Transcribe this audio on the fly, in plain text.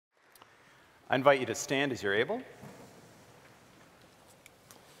I invite you to stand as you're able.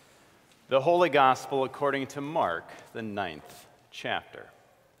 The Holy Gospel according to Mark, the 9th chapter.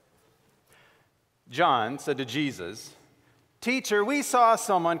 John said to Jesus, "Teacher, we saw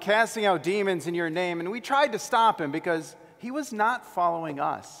someone casting out demons in your name, and we tried to stop him because he was not following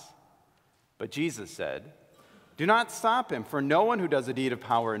us." But Jesus said, "Do not stop him, for no one who does a deed of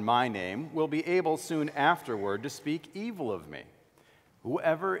power in my name will be able soon afterward to speak evil of me.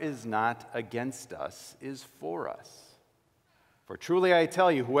 Whoever is not against us is for us. For truly I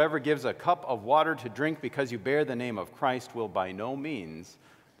tell you, whoever gives a cup of water to drink because you bear the name of Christ will by no means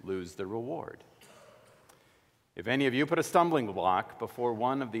lose the reward. If any of you put a stumbling block before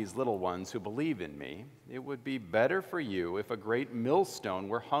one of these little ones who believe in me, it would be better for you if a great millstone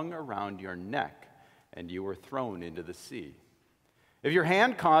were hung around your neck and you were thrown into the sea. If your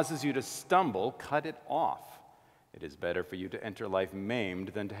hand causes you to stumble, cut it off. It is better for you to enter life maimed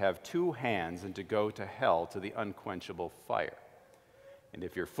than to have two hands and to go to hell, to the unquenchable fire. And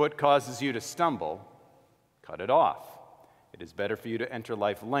if your foot causes you to stumble, cut it off. It is better for you to enter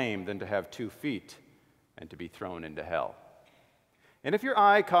life lame than to have 2 feet and to be thrown into hell. And if your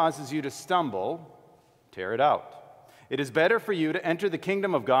eye causes you to stumble, tear it out. It is better for you to enter the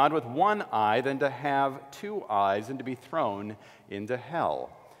kingdom of God with 1 eye than to have 2 eyes and to be thrown into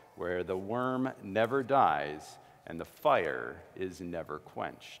hell, where the worm never dies and the fire is never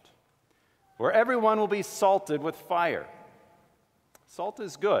quenched. Where everyone will be salted with fire. Salt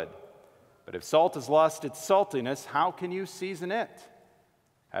is good, but if salt has lost its saltiness, how can you season it?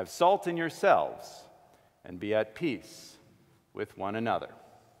 Have salt in yourselves and be at peace with one another."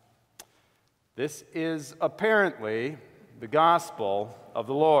 This is apparently the gospel of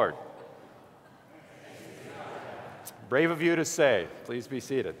the Lord. Brave of you to say. Please be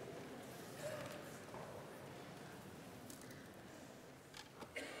seated.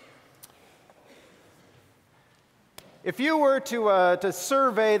 If you were to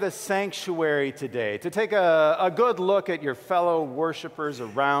survey the sanctuary today, to take a good look at your fellow worshipers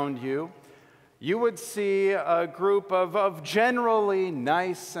around you, you would see a group of generally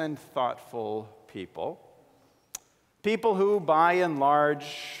nice and thoughtful people. People who, by and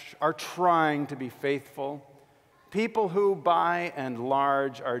large, are trying to be faithful. People who, by and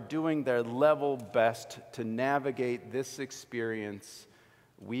large, are doing their level best to navigate this experience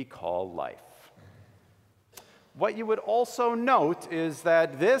we call life. What you would also note is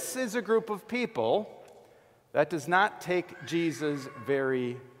that this is a group of people that does not take Jesus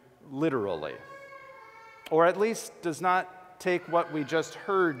very literally, or at least does not take what we just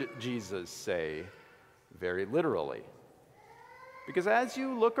heard Jesus say very literally. Because as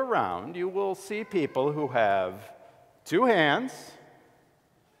you look around, you will see people who have 2 hands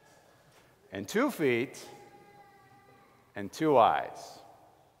and 2 feet and 2 eyes.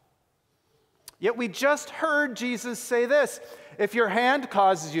 Yet we just heard Jesus say this: if your hand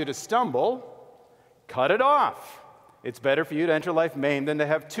causes you to stumble, cut it off. It's better for you to enter life maimed than to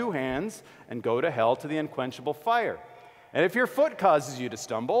have 2 hands and go to hell, to the unquenchable fire. And if your foot causes you to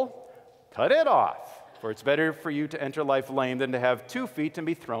stumble, cut it off. For it's better for you to enter life lame than to have 2 feet and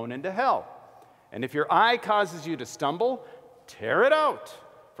be thrown into hell. And if your eye causes you to stumble, tear it out.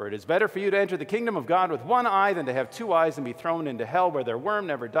 For it is better for you to enter the kingdom of God with 1 eye than to have 2 eyes and be thrown into hell, where their worm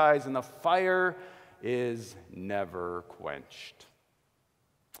never dies and the fire is never quenched.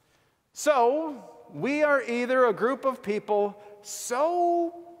 So, we are either a group of people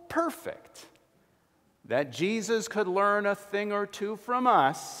so perfect that Jesus could learn a thing or two from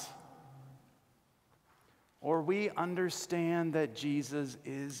us, or we understand that Jesus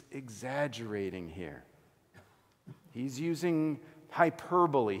is exaggerating here. He's using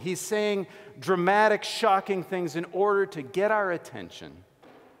hyperbole. He's saying dramatic, shocking things in order to get our attention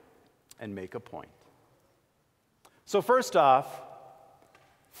and make a point. So first off,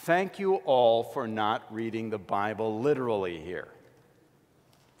 thank you all for not reading the Bible literally here,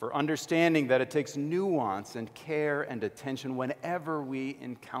 for understanding that it takes nuance and care and attention whenever we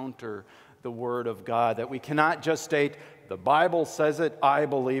encounter the Word of God, that we cannot just state, the Bible says it, I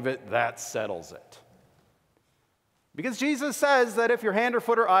believe it, that settles it. Because Jesus says that if your hand or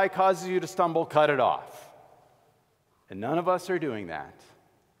foot or eye causes you to stumble, cut it off. And none of us are doing that.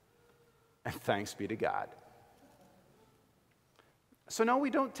 And thanks be to God. So no, we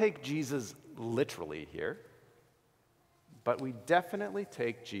don't take Jesus literally here, but we definitely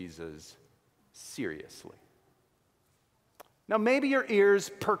take Jesus seriously. Now, maybe your ears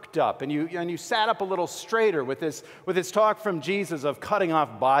perked up and you sat up a little straighter with this talk from Jesus of cutting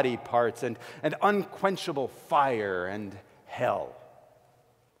off body parts and unquenchable fire and hell.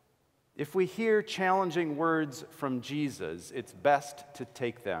 If we hear challenging words from Jesus, it's best to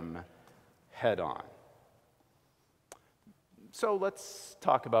take them head on. So let's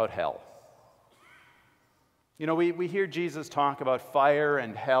talk about hell. You know, we hear Jesus talk about fire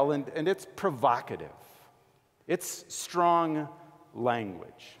and hell, and it's provocative. It's strong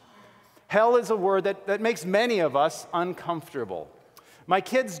language. Hell is a word that makes many of us uncomfortable. My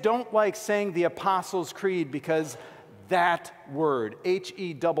kids don't like saying the Apostles' Creed because that word,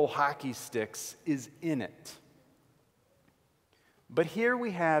 H-E double hockey sticks, is in it. But here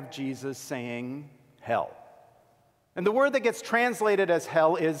we have Jesus saying hell. And the word that gets translated as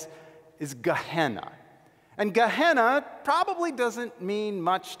hell is Gehenna. And Gehenna probably doesn't mean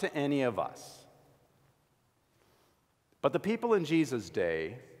much to any of us. But the people in Jesus'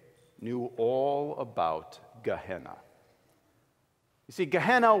 day knew all about Gehenna. You see,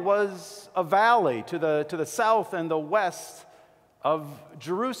 Gehenna was a valley to the south and the west of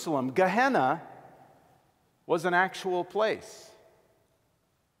Jerusalem. Gehenna was an actual place.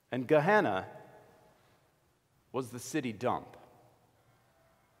 And Gehenna was the city dump.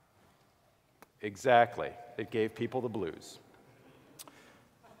 Exactly. It gave people the blues.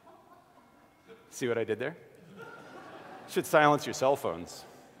 See what I did there? Should silence your cell phones.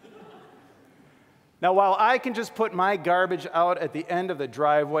 Now, while I can just put my garbage out at the end of the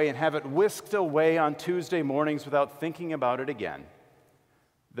driveway and have it whisked away on Tuesday mornings without thinking about it again,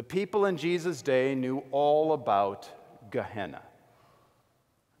 the people in Jesus' day knew all about Gehenna,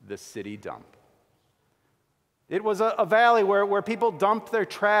 the city dump. It was a valley where people dumped their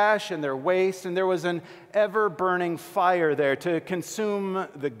trash and their waste, and there was an ever-burning fire there to consume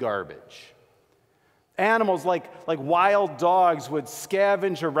the garbage. Animals like wild dogs would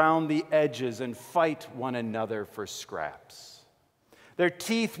scavenge around the edges and fight one another for scraps. Their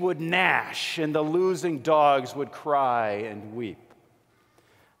teeth would gnash, and the losing dogs would cry and weep.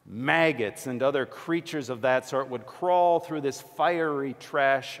 Maggots and other creatures of that sort would crawl through this fiery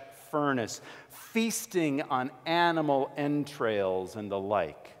trash furnace, feasting on animal entrails and the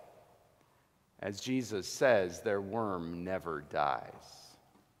like. As Jesus says, their worm never dies.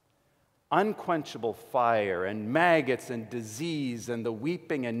 Unquenchable fire and maggots and disease and the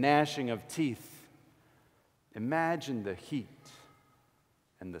weeping and gnashing of teeth. Imagine the heat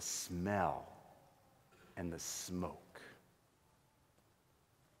and the smell and the smoke.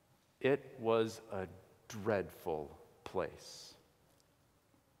 It was a dreadful place.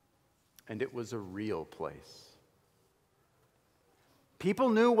 And it was a real place. People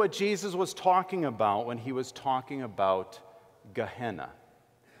knew what Jesus was talking about when he was talking about Gehenna.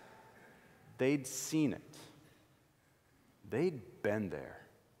 They'd seen it. They'd been there.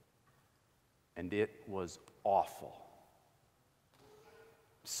 And it was awful.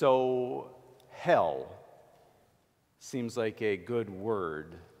 So, hell seems like a good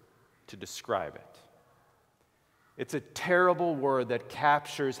word to describe it. It's a terrible word that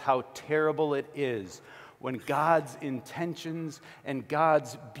captures how terrible it is when God's intentions and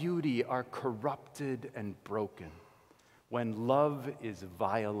God's beauty are corrupted and broken, when love is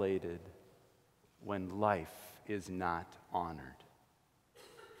violated, when life is not honored.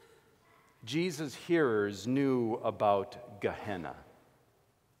 Jesus' hearers knew about Gehenna,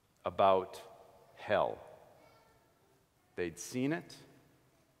 about hell. They'd seen it,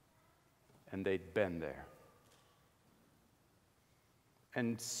 and they'd been there.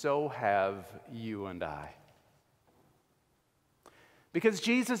 And so have you and I. Because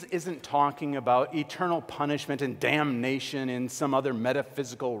Jesus isn't talking about eternal punishment and damnation in some other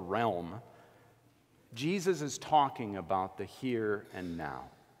metaphysical realm. Jesus is talking about the here and now.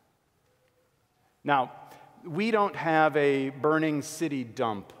 Now, we don't have a burning city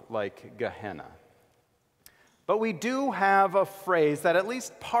dump like Gehenna. But we do have a phrase that at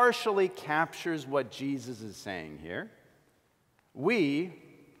least partially captures what Jesus is saying here. We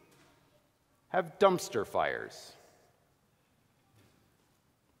have dumpster fires.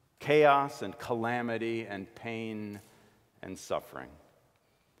 Chaos and calamity and pain and suffering.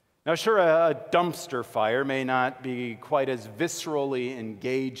 Now, sure, a dumpster fire may not be quite as viscerally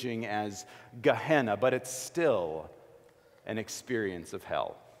engaging as Gehenna, but it's still an experience of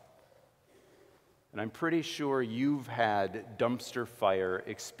hell. And I'm pretty sure you've had dumpster fire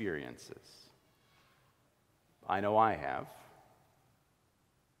experiences. I know I have.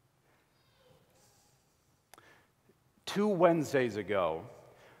 2 Wednesdays ago,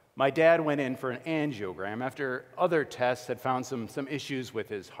 my dad went in for an angiogram after other tests had found some issues with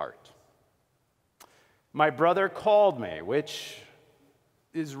his heart. My brother called me, which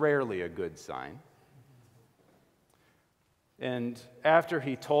is rarely a good sign. And after that,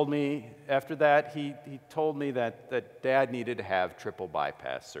 he told me that Dad needed to have triple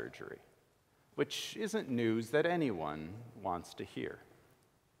bypass surgery, which isn't news that anyone wants to hear.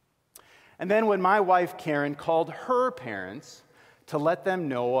 And then when my wife, Karen, called her parents to let them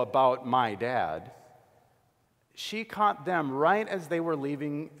know about my dad, she caught them right as they were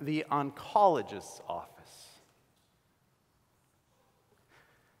leaving the oncologist's office,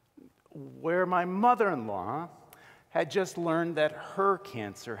 where my mother-in-law had just learned that her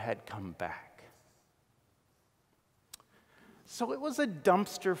cancer had come back. So it was a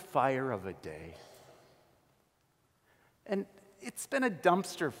dumpster fire of a day. And it's been a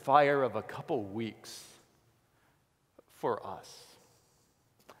dumpster fire of a couple weeks for us.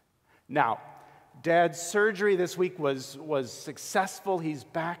 Now, Dad's surgery this week was successful. He's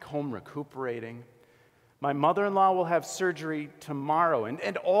back home recuperating. My mother-in-law will have surgery tomorrow,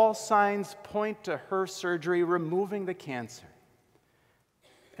 and all signs point to her surgery removing the cancer.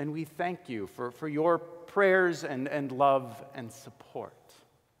 And we thank you for your prayers and love and support.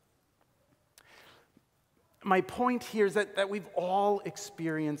 My point here is that we've all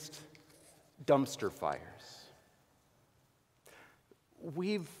experienced dumpster fires.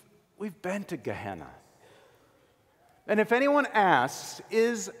 We've been to Gehenna. And if anyone asks,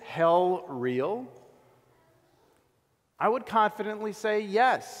 is hell real? I would confidently say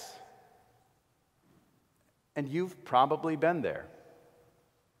yes. And you've probably been there.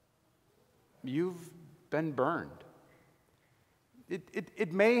 You've been burned.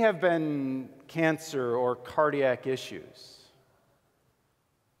 It may have been cancer or cardiac issues.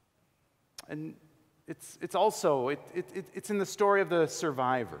 And it's also in the story of the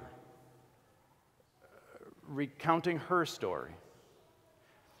survivor, recounting her story.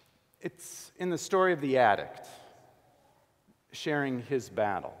 It's in the story of the addict, sharing his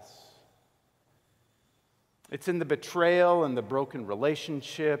battles. It's in the betrayal and the broken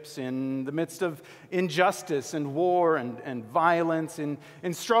relationships, in the midst of injustice and war and violence, in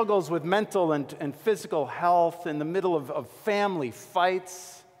struggles with mental and physical health, in the middle of family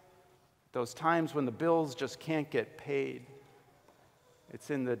fights, those times when the bills just can't get paid. It's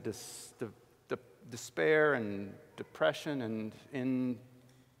in the despair and depression and in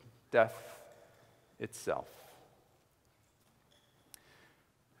death itself.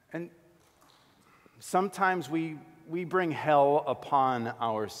 And sometimes we bring hell upon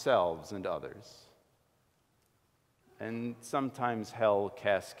ourselves and others. And sometimes hell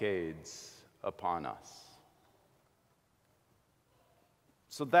cascades upon us.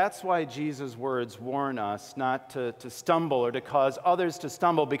 So that's why Jesus' words warn us not to stumble or to cause others to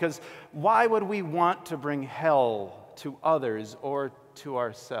stumble, because why would we want to bring hell to others or to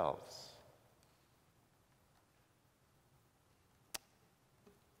ourselves?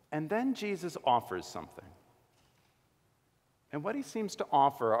 And then Jesus offers something. And what he seems to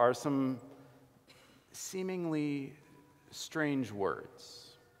offer are some seemingly strange words.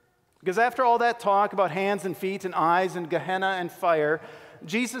 Because after all that talk about hands and feet and eyes and Gehenna and fire,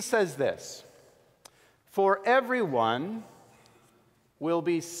 Jesus says this: "For everyone will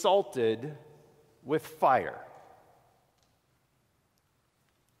be salted with fire."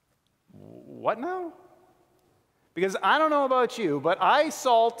 What now? Because I don't know about you, but I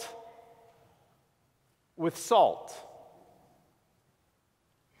salt with salt.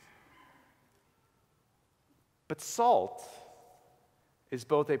 But salt is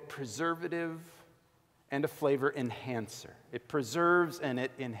both a preservative and a flavor enhancer. It preserves and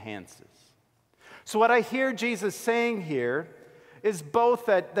it enhances. So what I hear Jesus saying here is both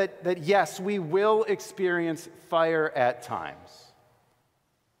that yes, we will experience fire at times,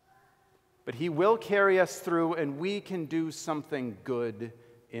 but he will carry us through, and we can do something good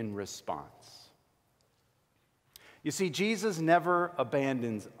in response. You see, Jesus never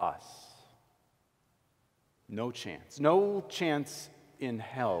abandons us. No chance. No chance in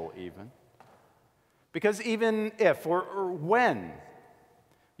hell, even. Because even if or when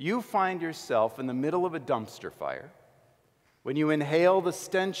you find yourself in the middle of a dumpster fire, when you inhale the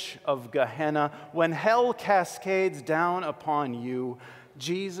stench of Gehenna, when hell cascades down upon you,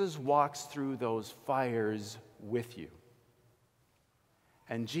 Jesus walks through those fires with you.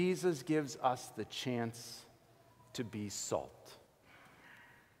 And Jesus gives us the chance to be salt,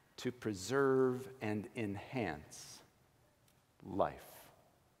 to preserve and enhance life.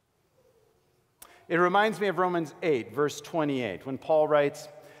 It reminds me of Romans 8, verse 28, when Paul writes,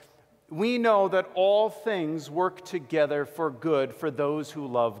 "We know that all things work together for good for those who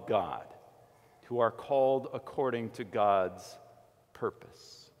love God, who are called according to God's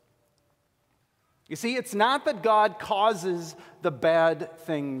purpose." You see, it's not that God causes the bad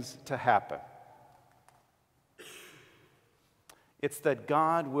things to happen. It's that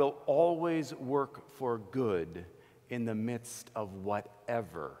God will always work for good in the midst of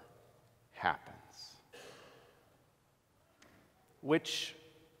whatever happens. Which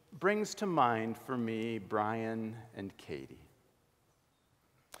brings to mind for me Brian and Katie.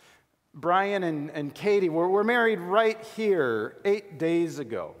 Brian and Katie were married right here 8 days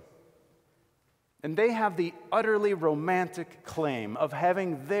ago. And they have the utterly romantic claim of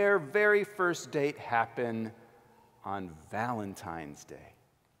having their very first date happen on Valentine's Day.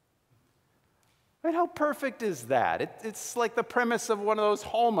 Right? How perfect is that? It's like the premise of one of those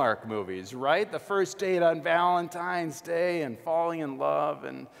Hallmark movies, right? The first date on Valentine's Day and falling in love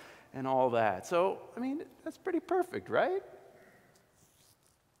and all that. So, I mean, that's pretty perfect, right?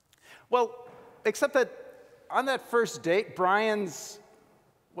 Well, except that on that first date, Brian's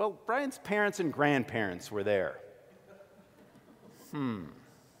parents and grandparents were there.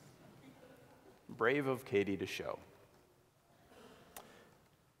 Brave of Katie to show.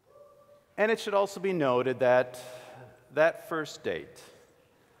 And it should also be noted that that first date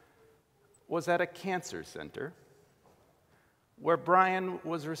was at a cancer center where Brian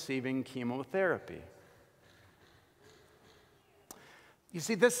was receiving chemotherapy. You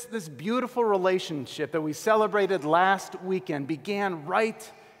see, this beautiful relationship that we celebrated last weekend began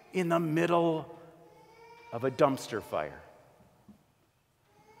right in the middle of a dumpster fire,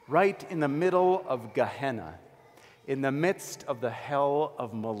 right in the middle of Gehenna, in the midst of the hell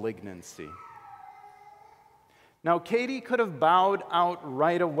of malignancy. Now, Katie could have bowed out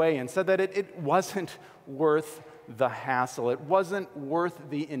right away and said that it wasn't worth the hassle. It wasn't worth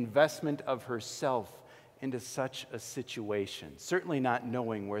the investment of herself into such a situation, certainly not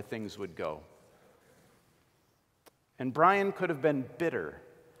knowing where things would go. And Brian could have been bitter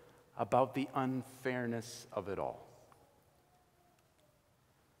about the unfairness of it all.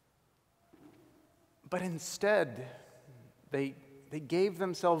 But instead, they gave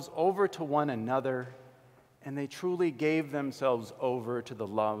themselves over to one another, and they truly gave themselves over to the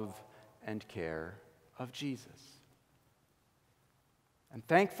love and care of Jesus. And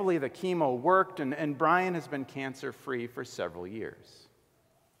thankfully, the chemo worked, and Brian has been cancer-free for several years,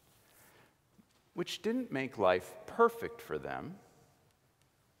 which didn't make life perfect for them,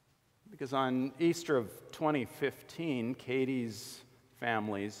 because on Easter of 2015, Katie's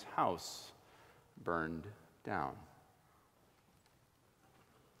family's house burned down.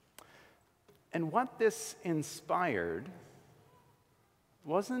 And what this inspired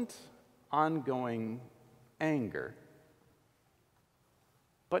wasn't ongoing anger,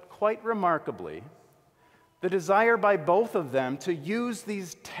 but quite remarkably, the desire by both of them to use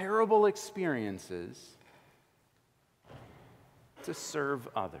these terrible experiences to serve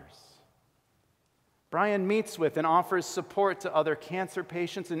others. Brian meets with and offers support to other cancer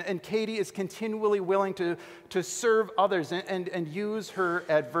patients, and Katie is continually willing to serve others and use her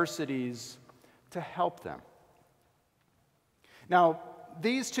adversities to help them. Now,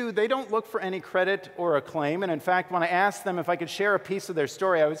 these two, they don't look for any credit or acclaim, and in fact, when I asked them if I could share a piece of their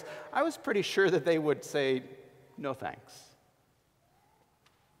story, I was pretty sure that they would say, no thanks.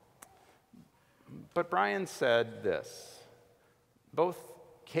 But Brian said this: both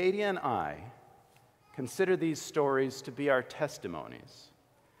Katie and I consider these stories to be our testimonies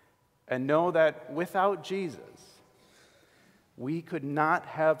and know that without Jesus, we could not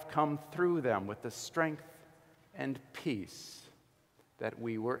have come through them with the strength and peace that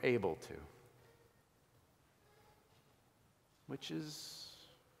we were able to, which is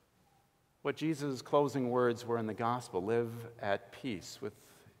what Jesus' closing words were in the gospel: live at peace with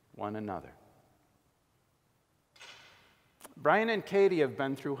one another. Brian and Katie have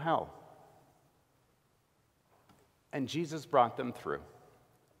been through hell, and Jesus brought them through.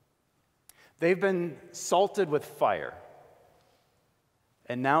 They've been salted with fire,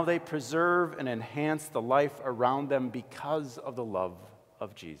 and now they preserve and enhance the life around them because of the love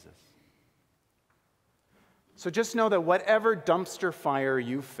of Jesus. So just know that whatever dumpster fire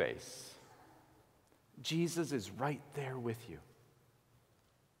you face, Jesus is right there with you.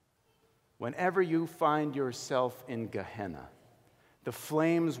 Whenever you find yourself in Gehenna, the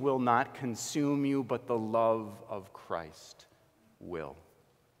flames will not consume you, but the love of Christ will.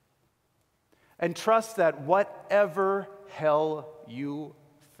 And trust that whatever hell you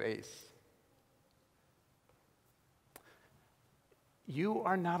face, you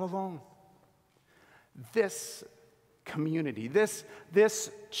are not alone. This community, this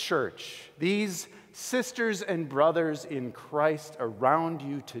church, these sisters and brothers in Christ around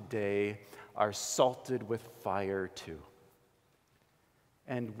you today are salted with fire too.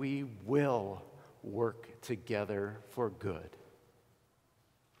 And we will work together for good,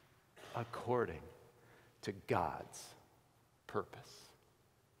 according to God's purpose.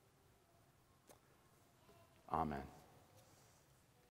 Amen.